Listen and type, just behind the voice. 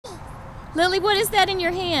Lily, what is that in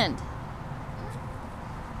your hand?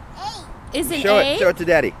 Is it Show egg? it. Show it to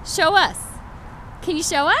Daddy. Show us. Can you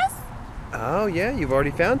show us? Oh yeah, you've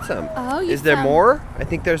already found some. Oh, you Is there found- more? I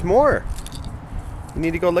think there's more. You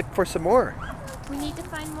need to go look for some more. We need to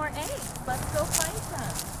find more eggs. Let's go find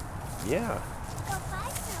some. Yeah. Go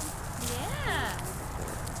find some. Yeah.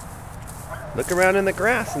 Look around in the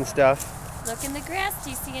grass and stuff. Look in the grass. Do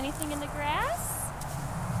you see anything in the grass?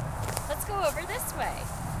 Let's go over this way.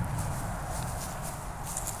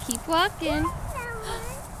 Keep walking.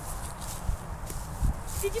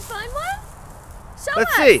 Did you find one? Show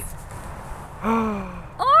Let's us. see.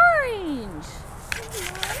 Orange.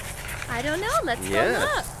 I don't know. Let's go Yeah.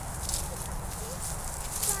 look.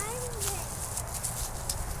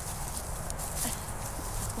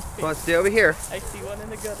 Come on, stay over here, I see one in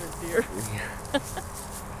the gutter, dear.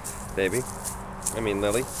 baby.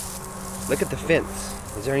 Lily. Look at the fence.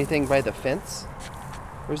 Is there anything by the fence?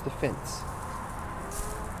 Where's the fence?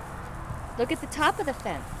 Look at the top of the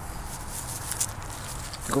fence.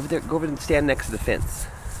 Go over there. Go over and stand next to the fence.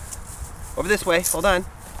 Over this way. Hold on.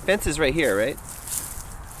 Fence is right here, right?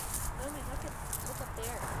 Lily, look up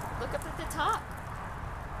there. Look up at the top.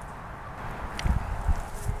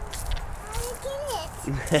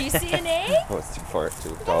 Do you see an egg? Oh, it's too far.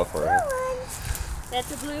 Too tall for her.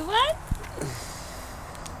 That's a blue one?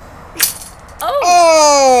 Oh!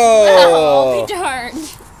 Oh! I'll be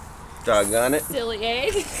darned. Doggone it. Silly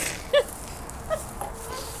egg.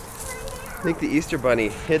 I think the Easter Bunny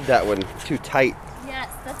hid that one too tight. Yes,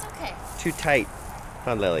 that's okay. Too tight.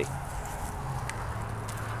 Huh, Lily?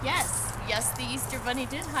 Yes, the Easter Bunny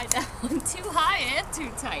did hide that one too high and too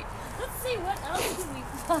tight. Let's see, what else can we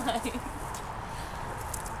find?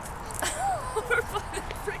 We're finding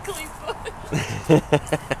a prickly bush.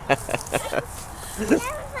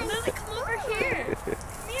 Lily, come over here.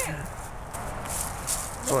 Come here.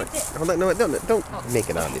 Hold on. Hold on. No, don't make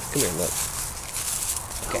it obvious. Come here, look.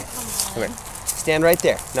 Okay. Come here. Stand right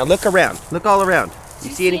there. Now look around. Look all around. Do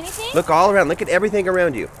you see anything? Look all around. Look at everything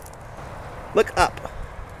around you. Look up.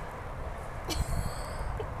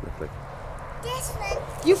 Look. This one.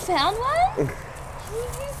 You found one?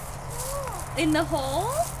 In the hole?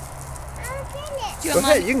 I'll get it. Do you Go want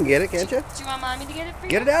ahead. Mommy- You can get it, can't you? Do you want Mommy to get it for you?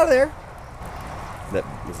 Get it out of there.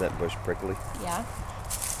 Is that bush prickly? Yeah.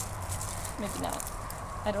 Maybe not.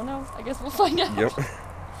 I don't know. I guess we'll find out. Yep.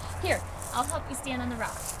 Here, I'll help you stand on the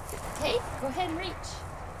rock. Okay, go ahead and reach.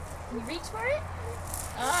 Can you reach for it?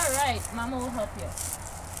 All right, Mama will help you.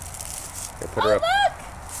 Here, put her up. Look!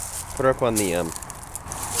 Put her up on the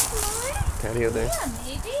patio there. Yeah,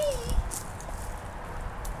 maybe.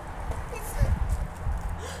 This one.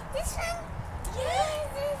 Yeah. This one.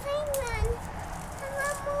 I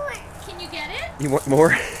want more. Can you get it? You want more?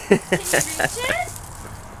 Can you reach it?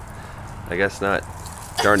 I guess not.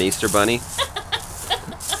 Darn Easter Bunny.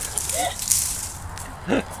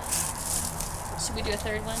 Should we do a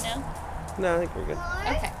third one now? No, I think we're good.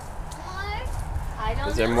 Okay. More. I don't know.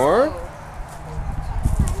 Is there more?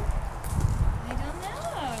 I don't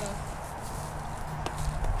know.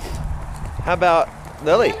 How about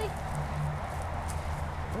Lily? Lily,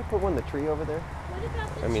 Can I put one in the tree over there? what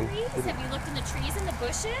about the I mean, trees? Have you looked in the trees and the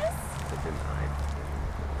bushes?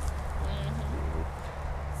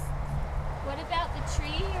 What about the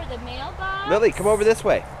tree or the mailbox? Lily, come over this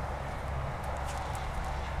way.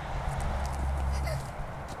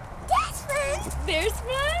 This one. There's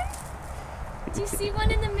one. Do you see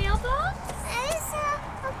one in the mailbox?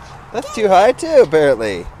 There's That's too high too,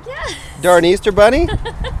 apparently. Yeah. Darn Easter Bunny.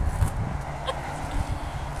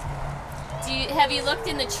 Have you looked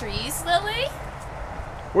in the trees, Lily?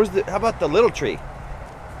 How about the little tree?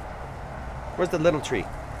 Where's the little tree?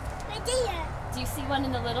 right there. Do you see one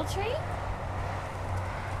in the little tree?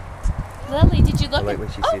 Lily, did you look? I like when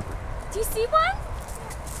she oh, sees it. do you see one?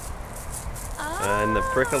 Oh. And the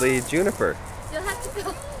prickly juniper. You'll have to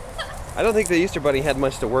go. I don't think the Easter Bunny had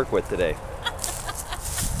much to work with today.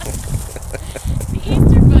 The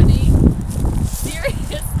Easter Bunny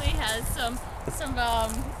seriously has some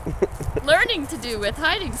learning to do with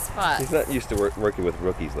hiding spots. He's not used to working with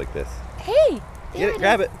rookies like this. Hey, Get it,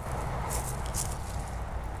 grab it.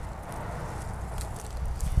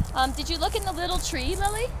 Did you look in the little tree,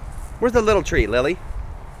 Lily? Where's the little tree, Lily?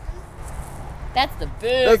 That's the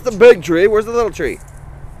big. That's the big tree. Where's the little tree?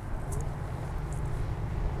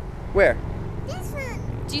 Where? This one.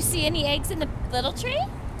 Do you see any eggs in the little tree? Oh,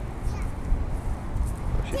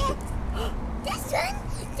 she's This one.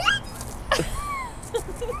 This.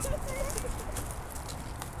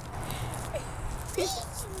 Reach,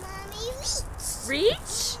 mommy, reach.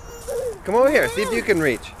 Reach? Come over here. See if you can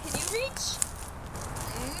reach. Can you reach?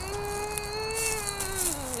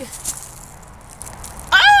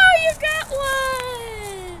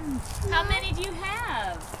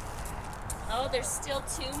 there's still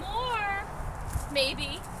 2 more.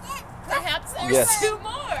 Maybe. Perhaps there's Yes. 2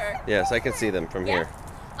 more. Yes, I can see them from here.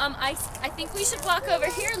 I think we should walk over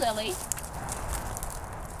here, Lily.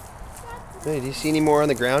 Hey, do you see any more on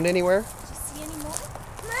the ground anywhere? Did you see any more?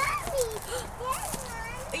 Mommy, there's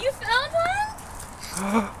one. You found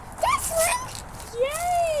one? This one.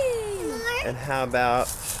 Yay! More. And how about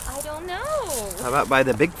I don't know. by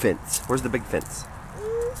the big fence? Where's the big fence?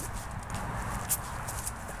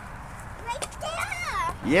 Right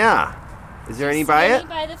there. Yeah. Is there any by See it? any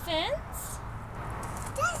by the fence?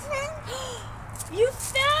 This one. You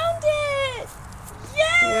found it!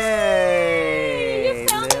 Yay! Yay! You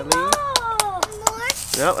found them Lily. all! More.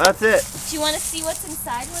 No, that's it. Do you want to see what's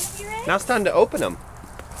inside one of your eggs? Now it's time to open them.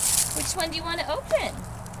 Which one do you want to open?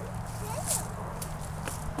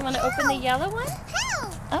 You want to open the yellow one?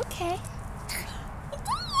 How? Okay.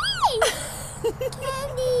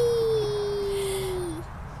 Candy.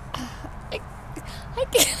 I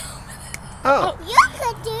can't. Oh. You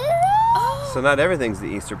could do it. Oh, So not everything's the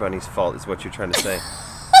Easter Bunny's fault, is what you're trying to say.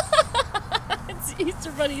 it's the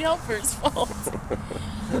Easter Bunny helper's fault.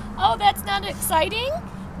 Oh, that's not exciting?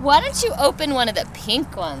 Why don't you open one of the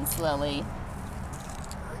pink ones, Lily?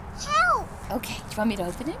 How? Okay, do you want me to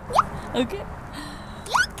open it? Yeah. Okay.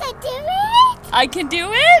 You could do it. I can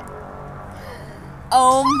do it?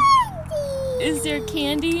 Candy. Is there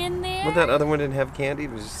candy in there? Well, that other one didn't have candy.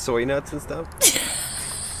 It was just soy nuts and stuff.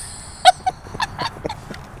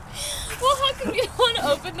 Well, how come you don't want to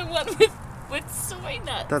open the one with soy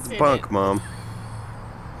nuts? That's in bunk, it? Mom.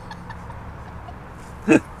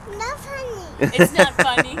 Not funny. It's not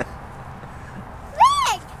funny.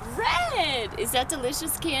 Red. Red. Is that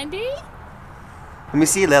delicious candy? Let me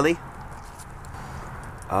see, Lily.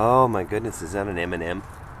 Oh my goodness, is that an M&M?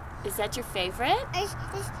 Is that your favorite? It's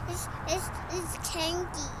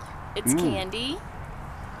candy. It's candy.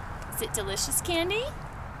 Is it delicious candy?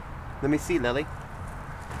 Let me see, Lily.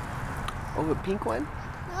 Oh, a pink one?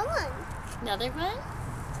 No one. Another one?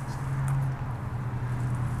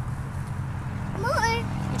 More.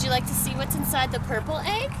 Would you like to see what's inside the purple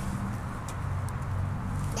egg?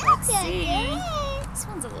 Let's see. see. This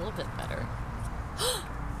one's a little bit better.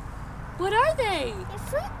 What are they? The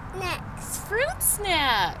fruit next. It's fruit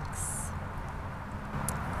snacks.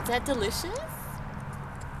 Is that delicious?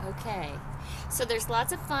 Okay. So there's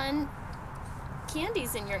lots of fun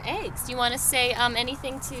candies in your eggs. Do you want to say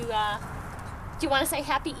anything to, do you want to say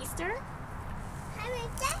Happy Easter? How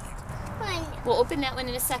about that one? We'll open that one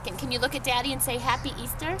in a second. Can you look at Daddy and say Happy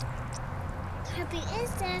Easter? Happy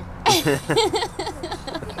Easter.